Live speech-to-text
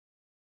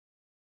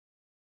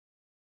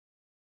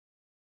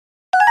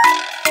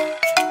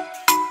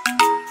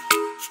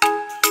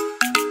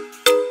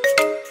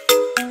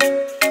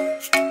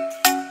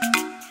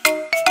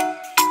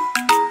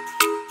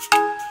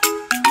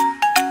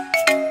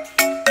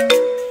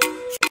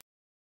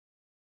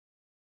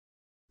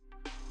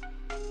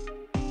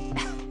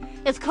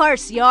Of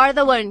course, you're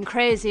the one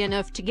crazy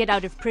enough to get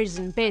out of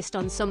prison based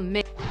on some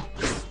myth.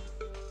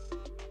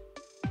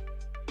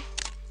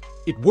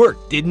 It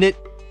worked, didn't it?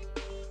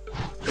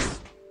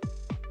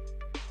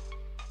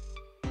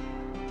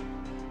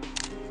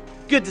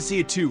 Good to see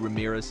you too,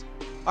 Ramirez.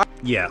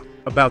 Yeah,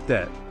 about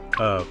that.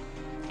 I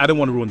didn't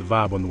want to ruin the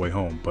vibe on the way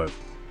home, but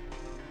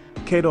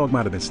K-Dog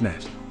might have been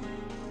snatched.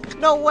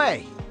 No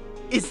way!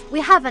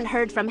 We haven't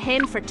heard from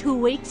him for 2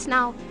 weeks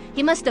now.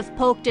 He must have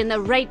poked in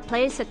the right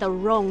place at the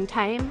wrong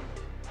time.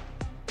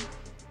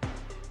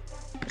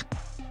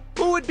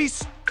 Who would be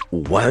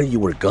While you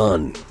were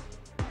gone,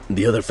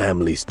 the other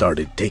families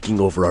started taking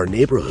over our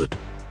neighborhood.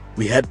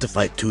 We had to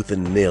fight tooth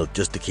and nail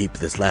just to keep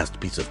this last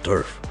piece of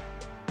turf.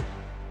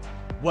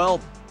 Well,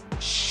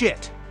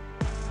 shit.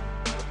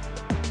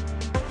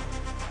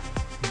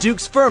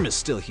 Duke's firm is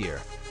still here.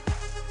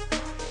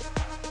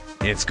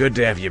 It's good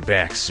to have you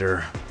back,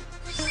 sir.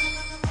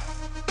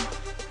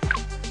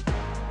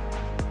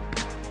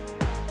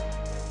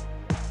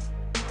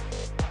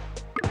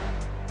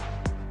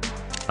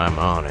 I'm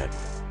on it.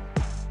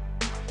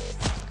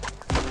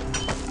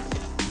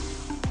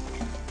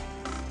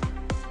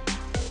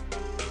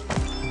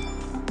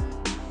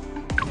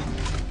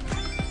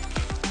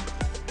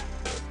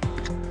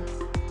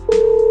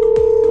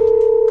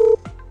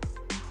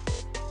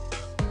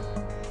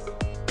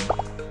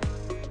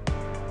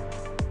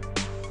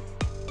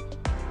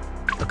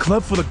 A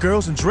club full of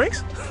girls and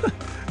drinks?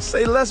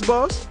 Say less,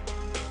 boss.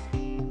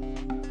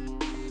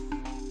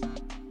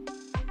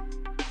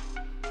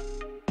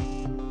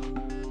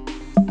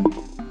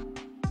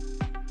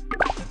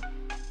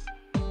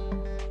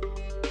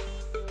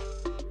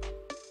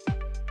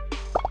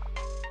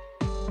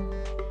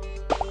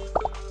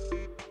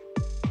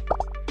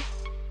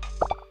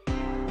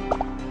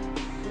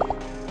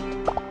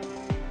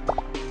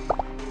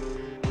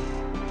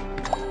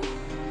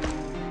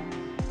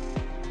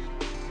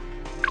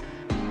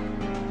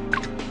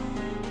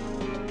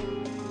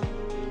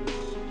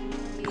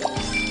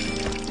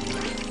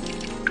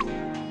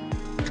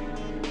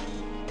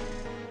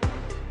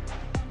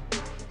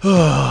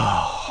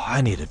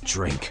 I need a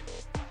drink.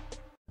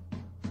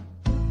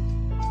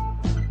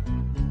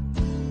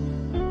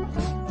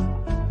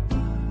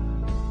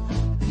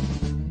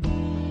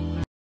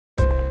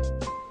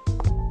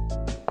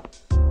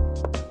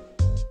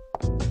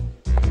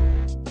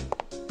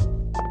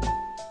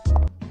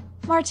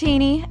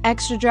 Martini,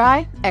 extra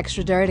dry,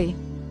 extra dirty.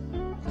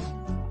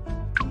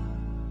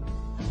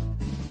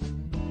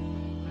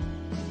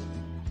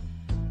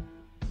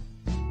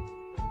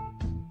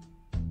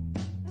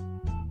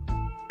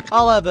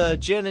 I'll have a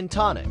gin and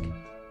tonic.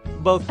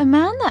 Both. A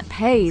man that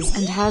pays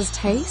and has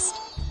taste?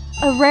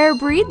 A rare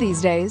breed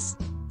these days.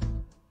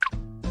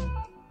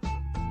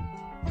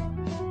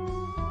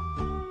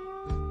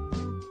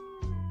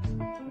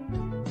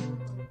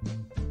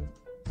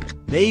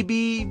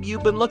 Maybe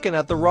you've been looking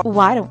at the wrong.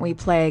 Why don't we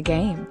play a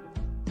game?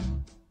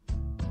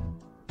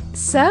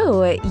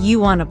 So, you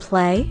want to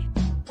play?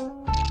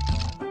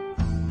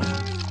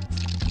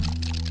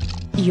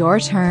 Your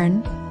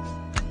turn.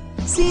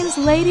 Seems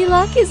Lady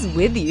Luck is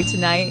with you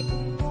tonight.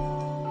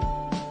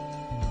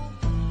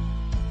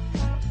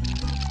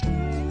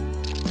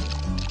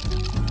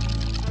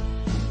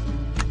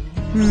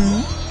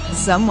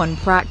 Someone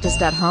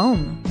practiced at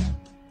home.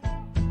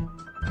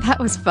 That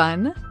was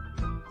fun.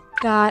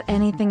 Got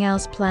anything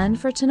else planned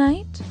for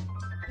tonight?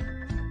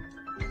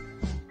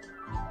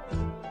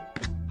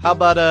 How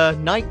about a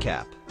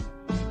nightcap?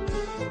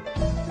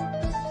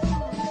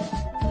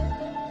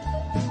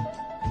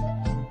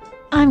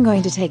 I'm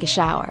going to take a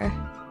shower.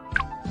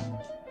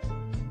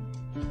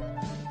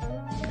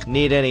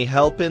 Need any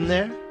help in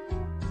there?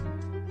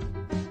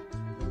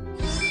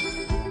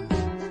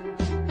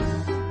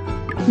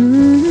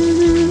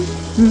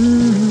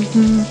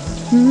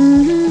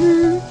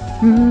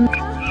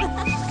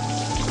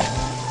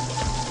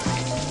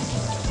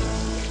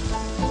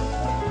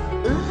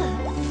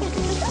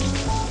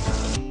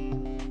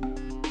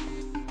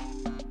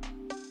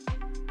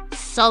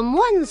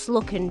 Someone's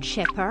looking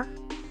chipper.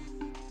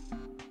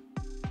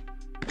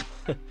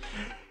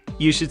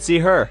 You should see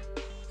her.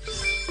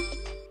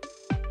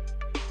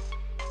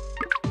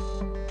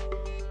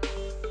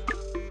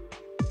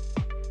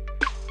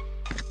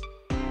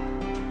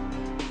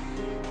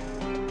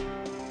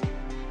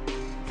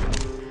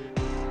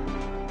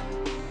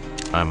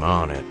 I'm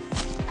on it.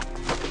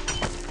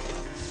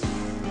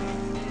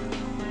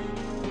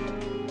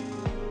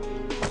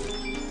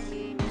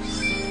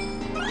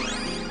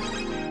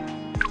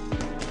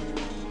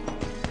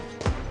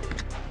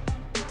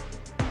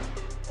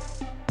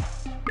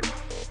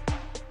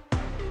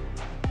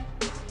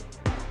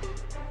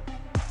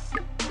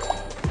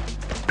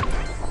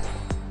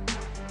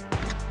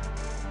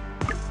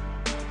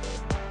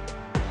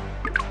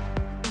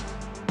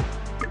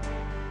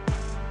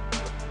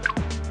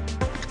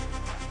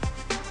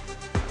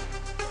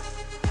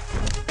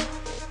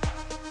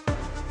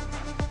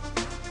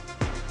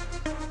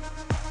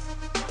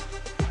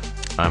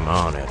 I'm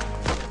on it.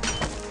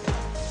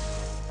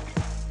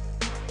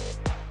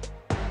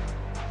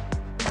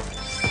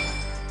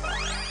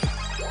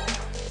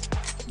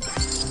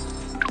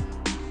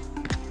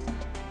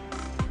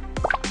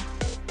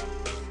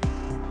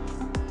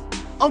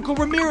 Uncle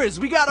Ramirez,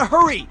 we gotta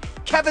hurry!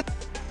 Kevin...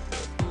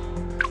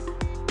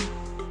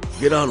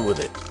 Get on with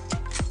it.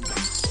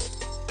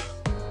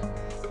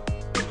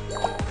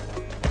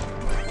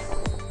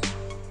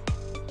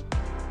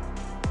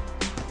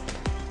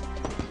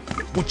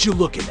 What you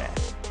looking at?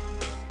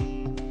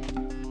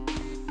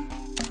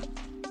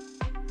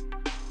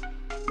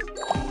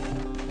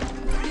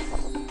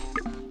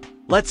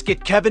 Let's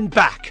get Kevin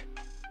back.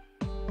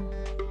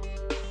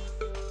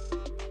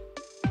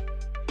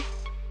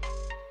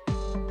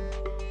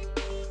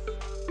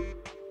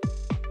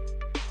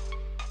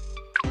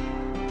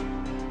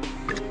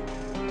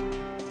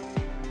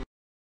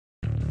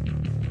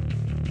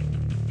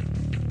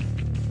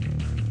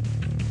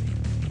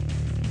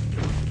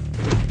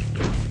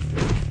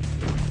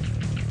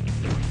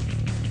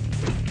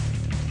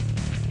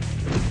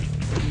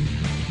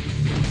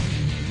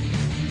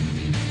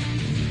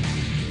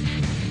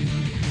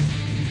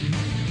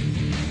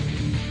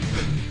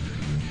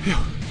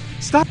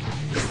 Stop!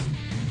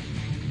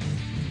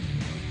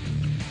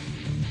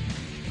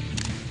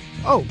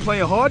 Oh,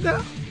 playing hard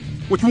now?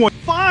 Which one?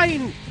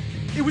 Fine!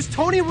 It was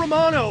Tony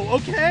Romano,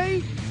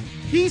 okay?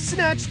 He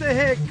snatched the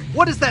hick.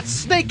 What does that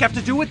snake have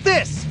to do with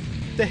this?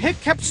 The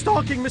hick kept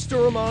stalking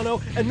Mr.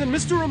 Romano, and then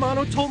Mr.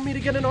 Romano told me to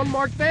get an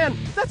unmarked van.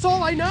 That's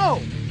all I know.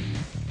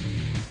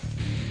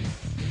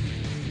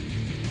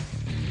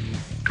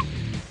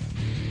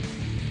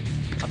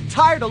 I'm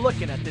tired of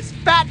looking at this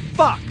fat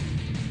fuck!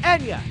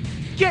 Enya,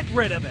 get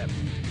rid of him!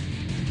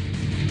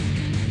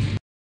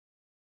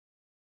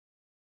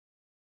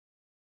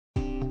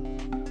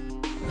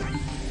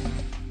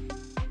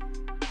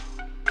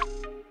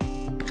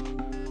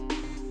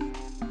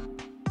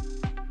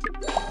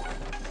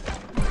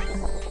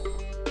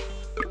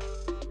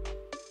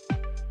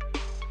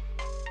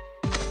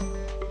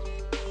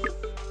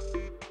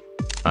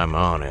 I'm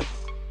on it.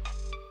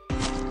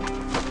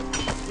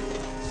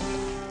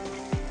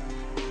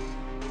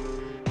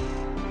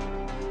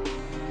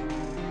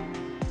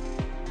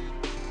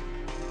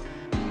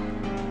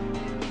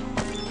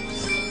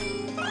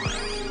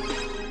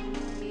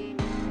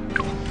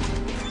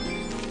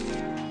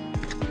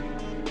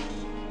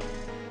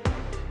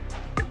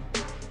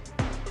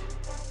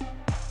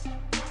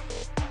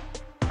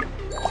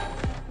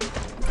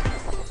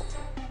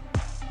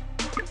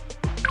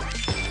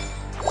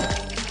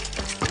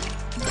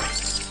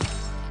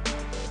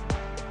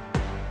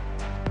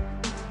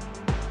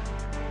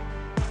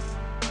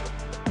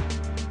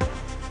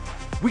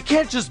 We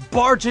can't just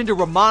barge into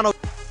Romano.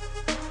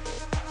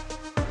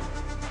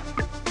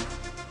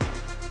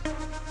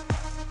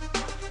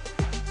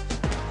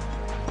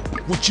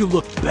 Would you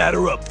look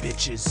batter up,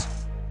 bitches?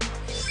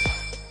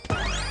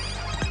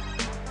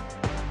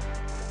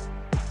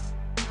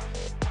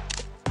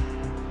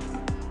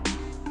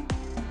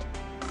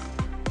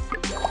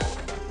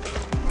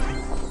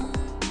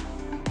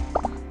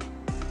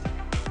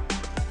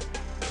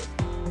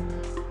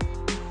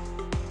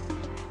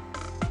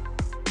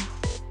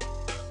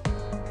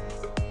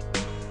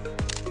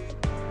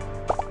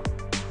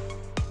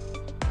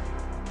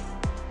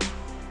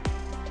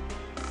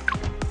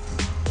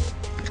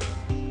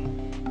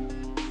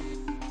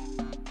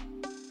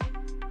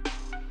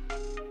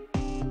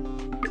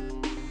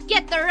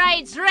 Get the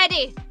rides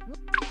ready!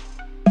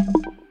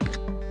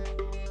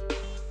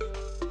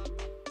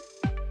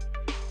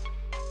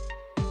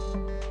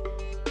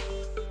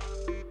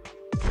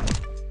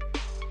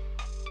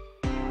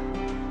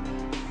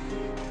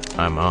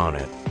 I'm on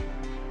it.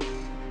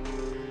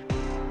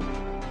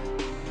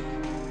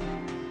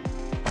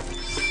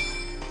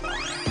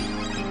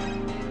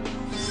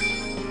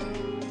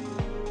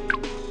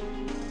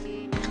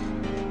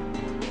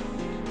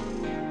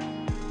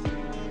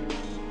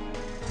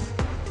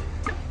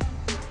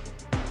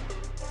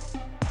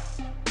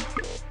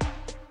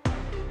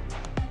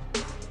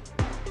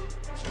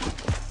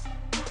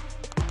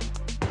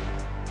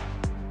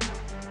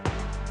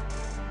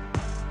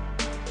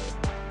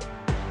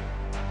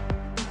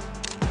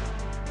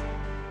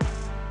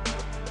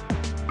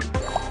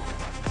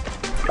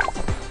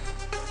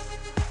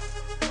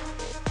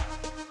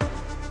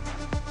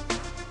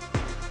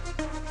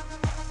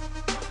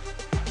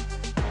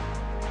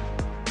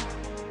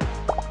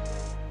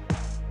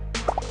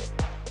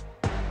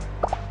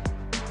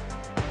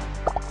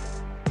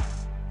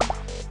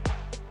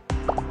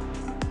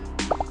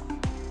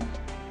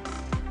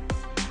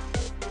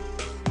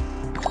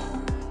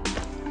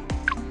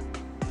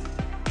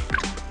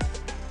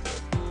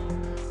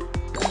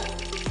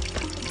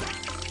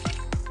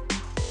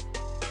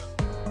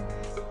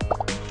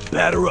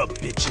 Batter up,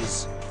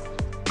 bitches.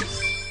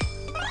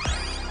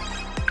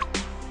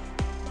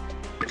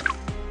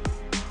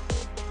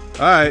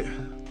 All right,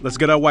 let's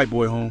get our white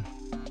boy home.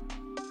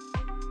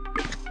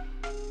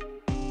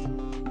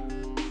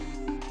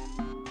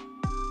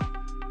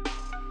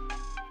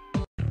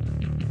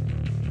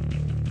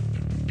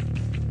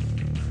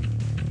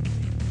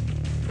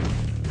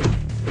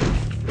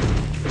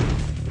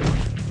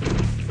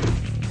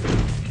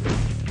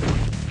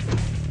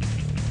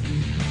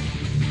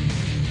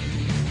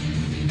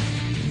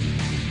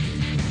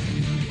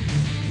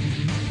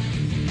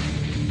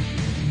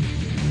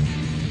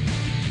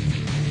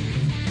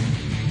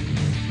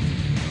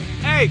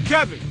 Hey,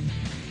 Kevin!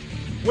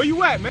 Where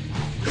you at, man?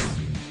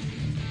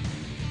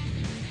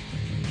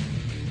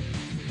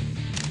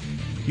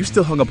 You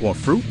still hung up on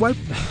fruit, wipe?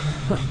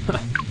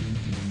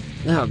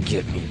 Now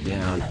get me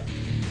down.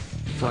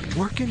 Fuck,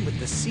 working with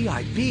the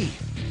CIB.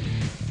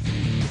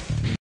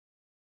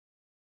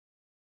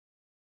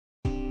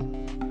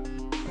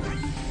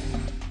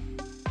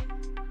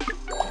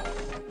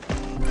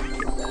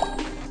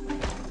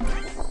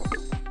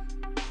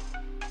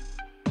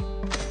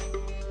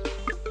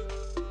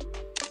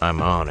 I'm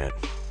on it.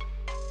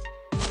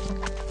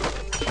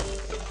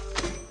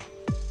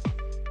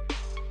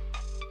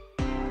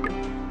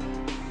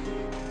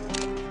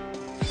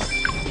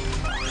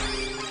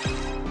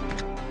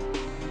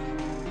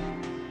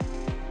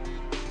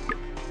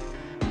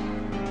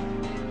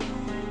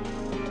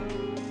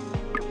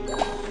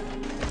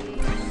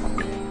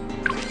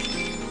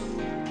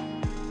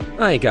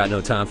 I ain't got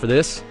no time for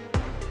this.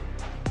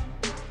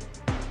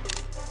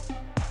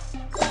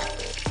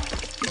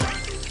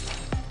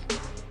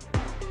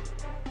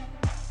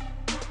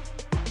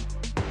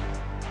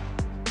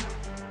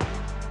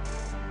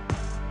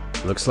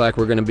 Looks like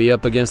we're gonna be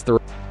up against the...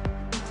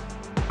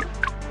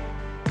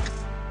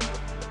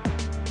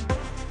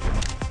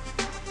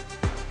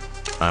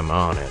 I'm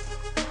on it.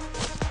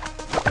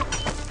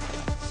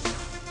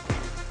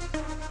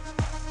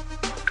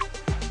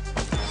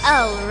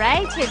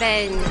 Alrighty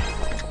then.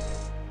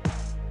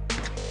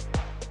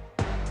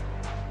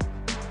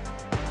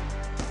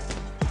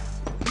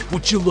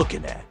 What you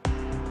looking at?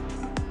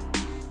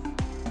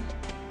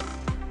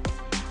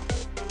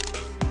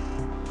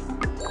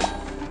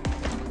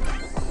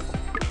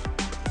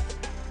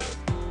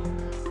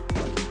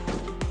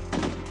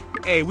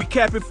 Hey, we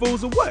capping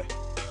fools or what?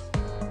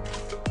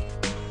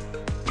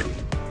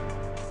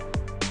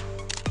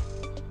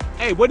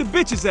 Hey, where the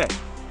bitches at?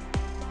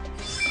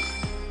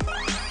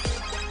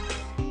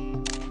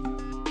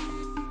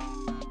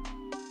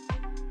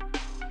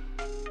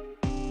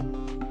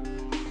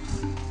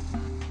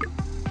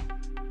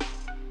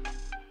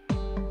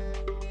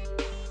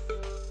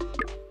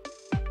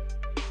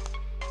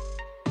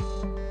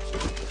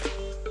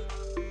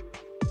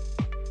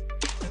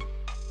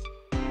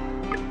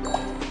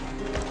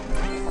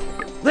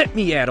 Let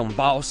me at 'em,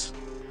 boss.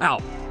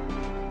 Out.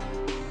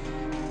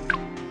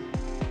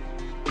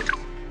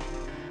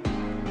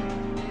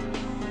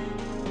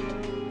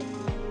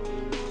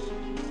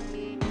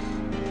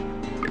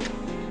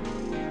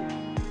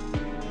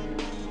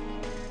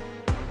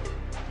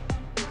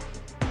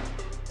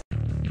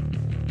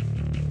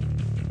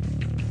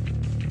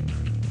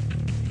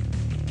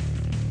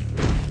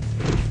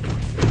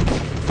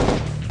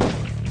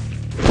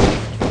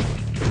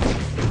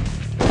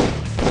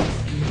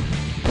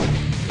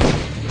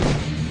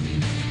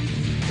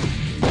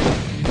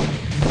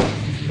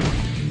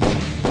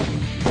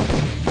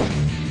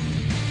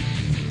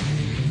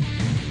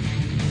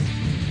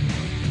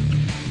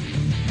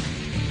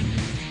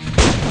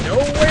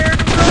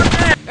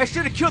 I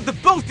should have killed the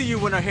both of you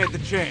when I had the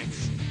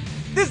chance.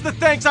 This is the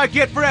thanks I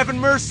get for having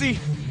mercy.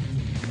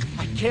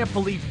 I can't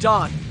believe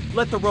Don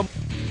let the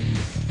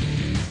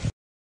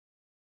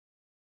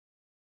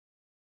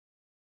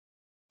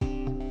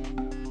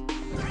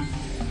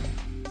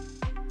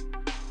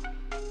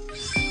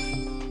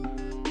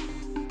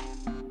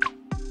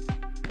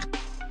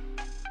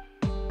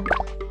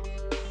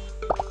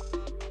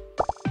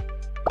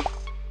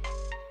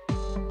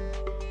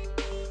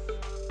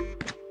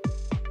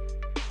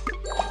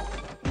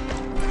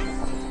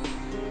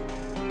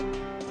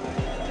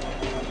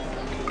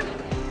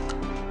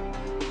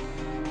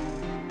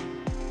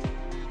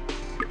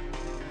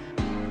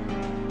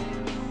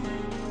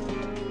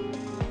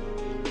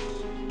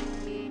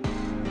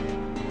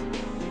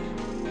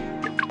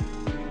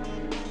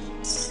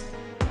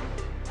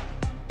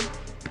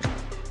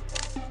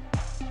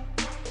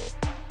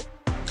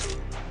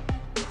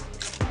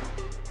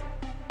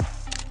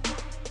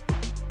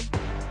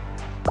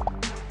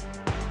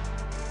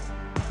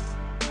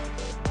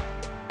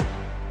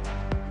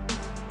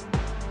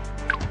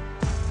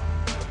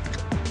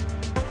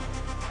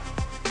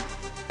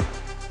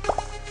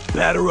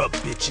Batter up,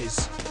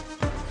 bitches.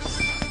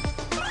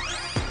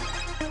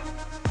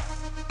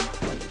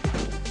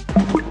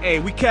 Hey,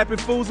 we capping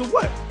fools or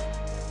what?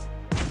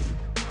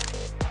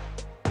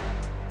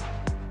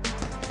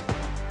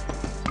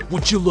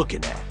 What you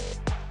looking at?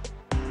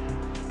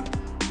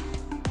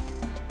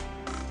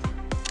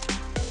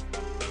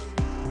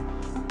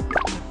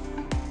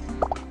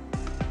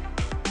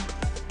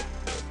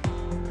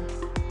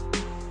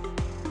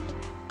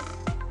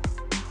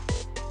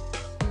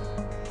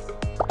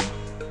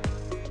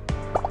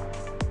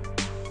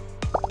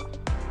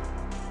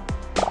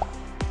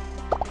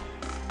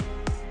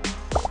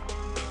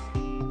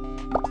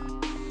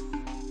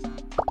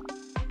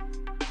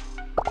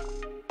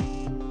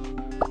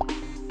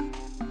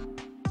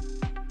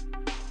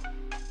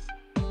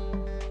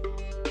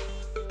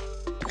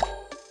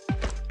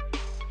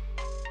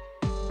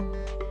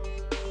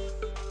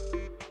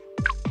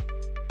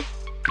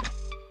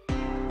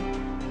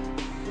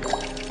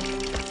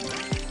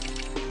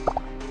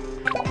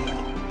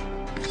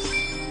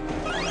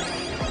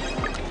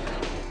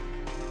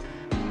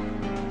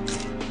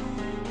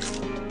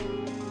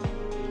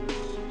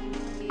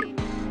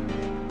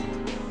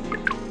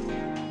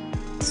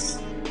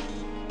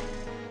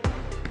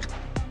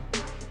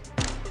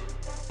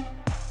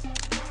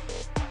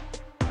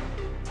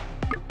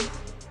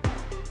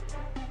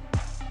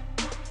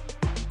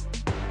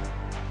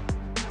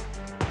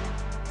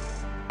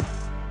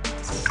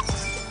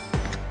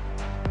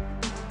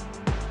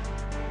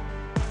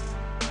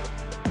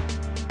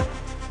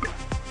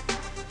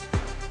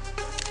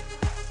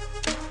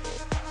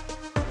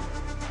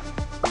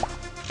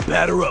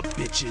 Batter up,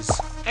 bitches.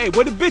 Hey,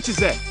 where the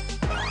bitches at?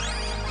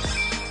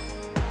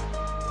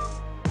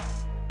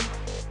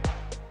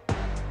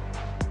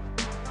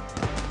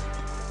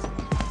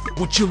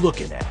 What you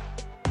looking at?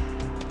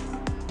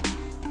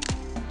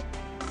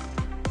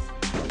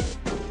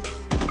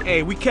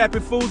 Hey, we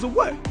capping fools or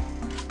what?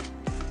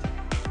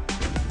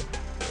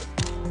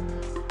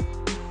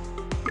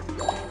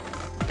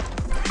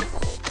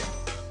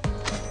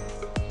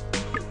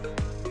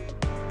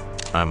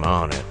 I'm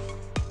on it.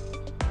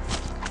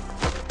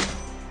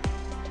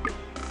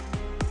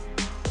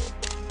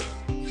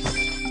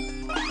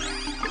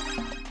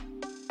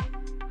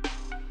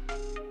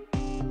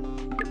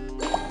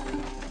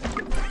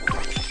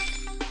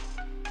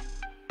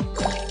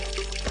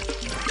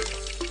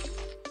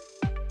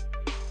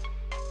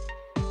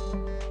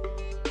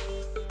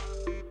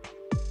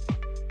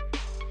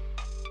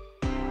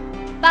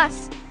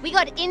 Boss, we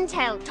got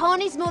intel.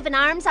 Tony's moving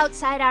arms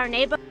outside our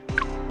neighbor.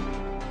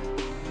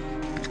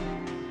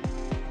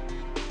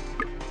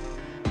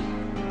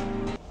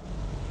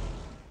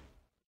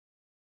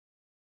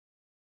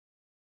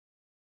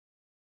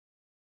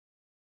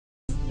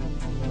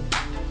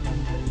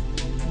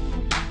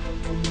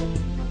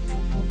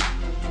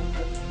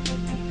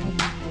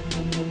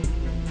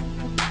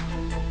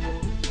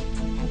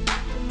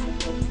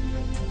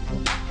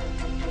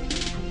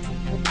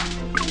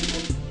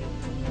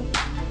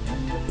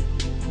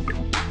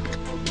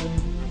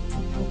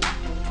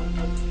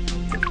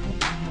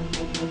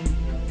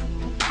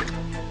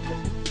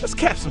 Let's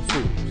catch some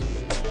fools.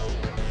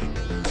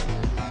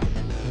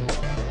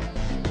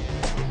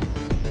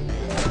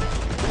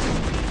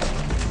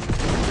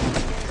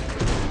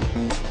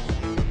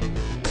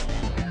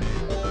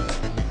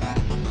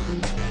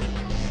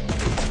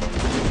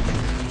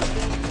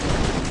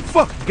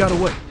 Fuck, got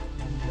away.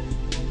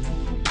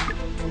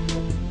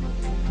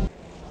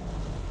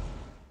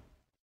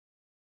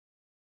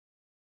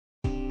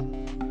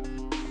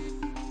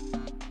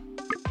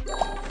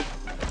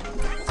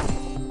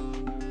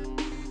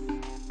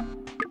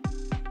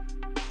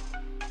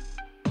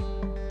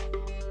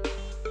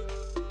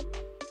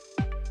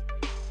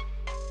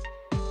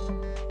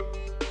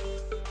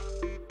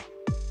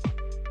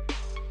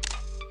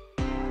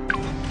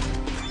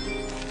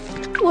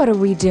 What are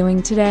we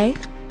doing today?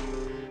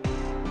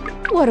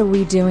 What are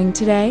we doing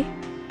today?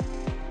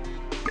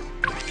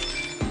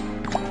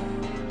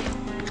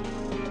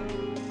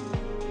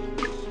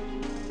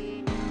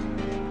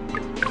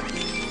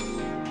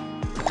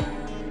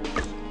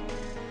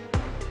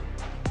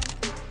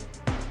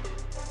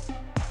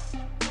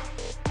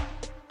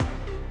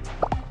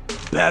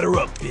 Batter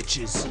up,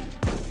 bitches.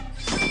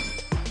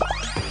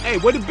 Hey,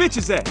 where the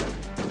bitches at?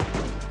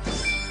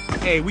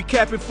 Hey, we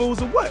capping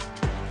fools or what?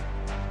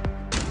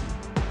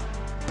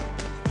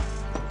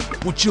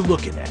 What you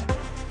looking at?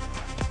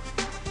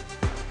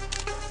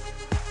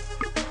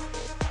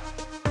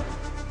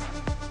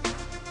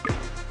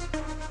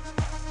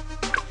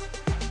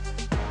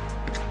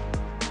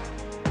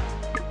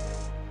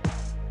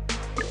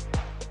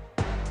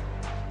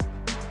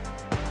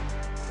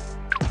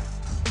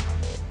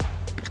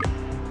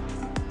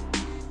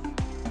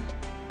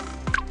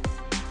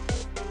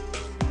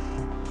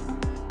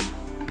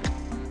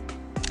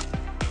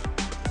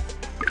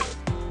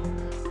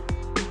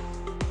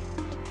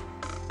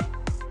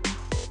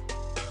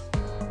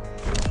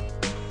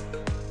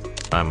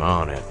 I'm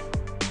on it.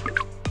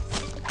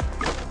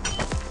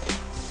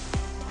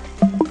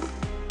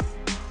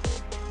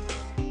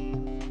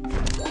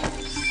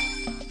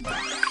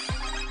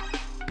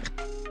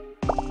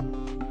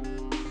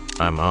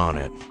 I'm on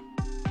it.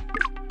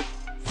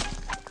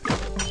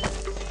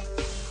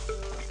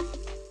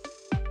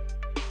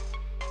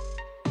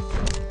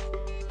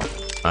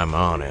 I'm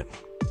on it.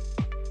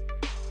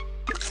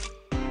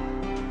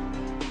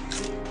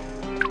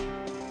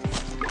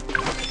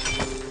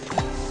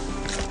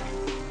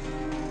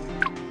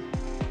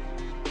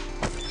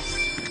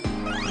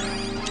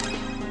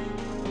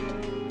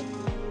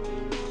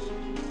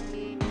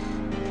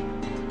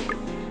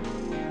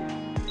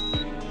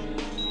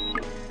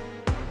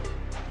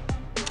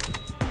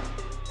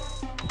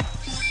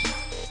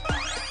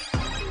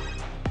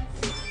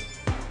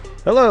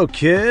 Hello,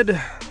 kid.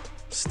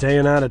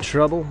 Staying out of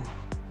trouble?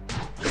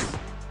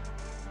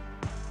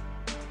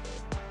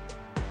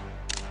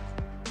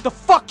 The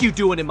fuck you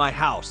doing in my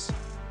house?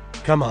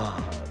 Come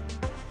on.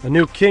 A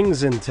new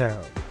king's in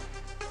town.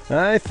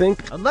 I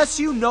think... Unless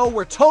you know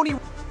where Tony...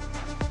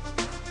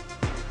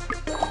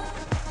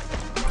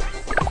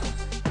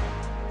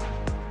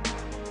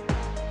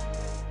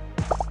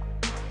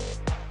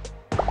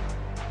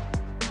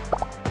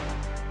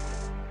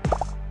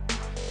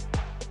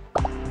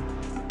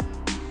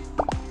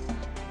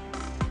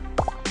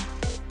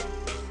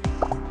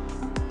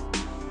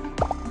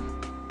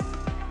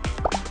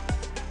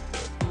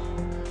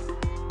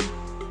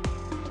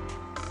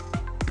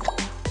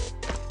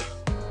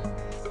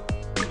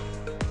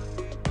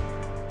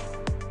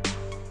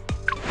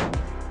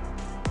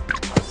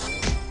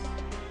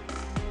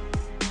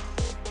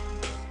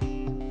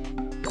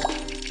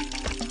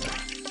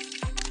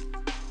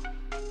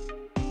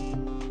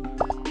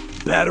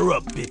 Batter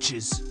up,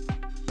 bitches.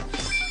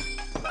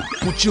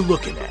 What you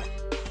looking at?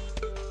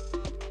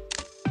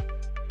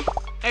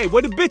 Hey,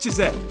 where the bitches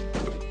at?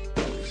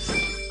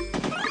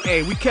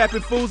 Hey, we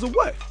capping fools or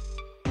what?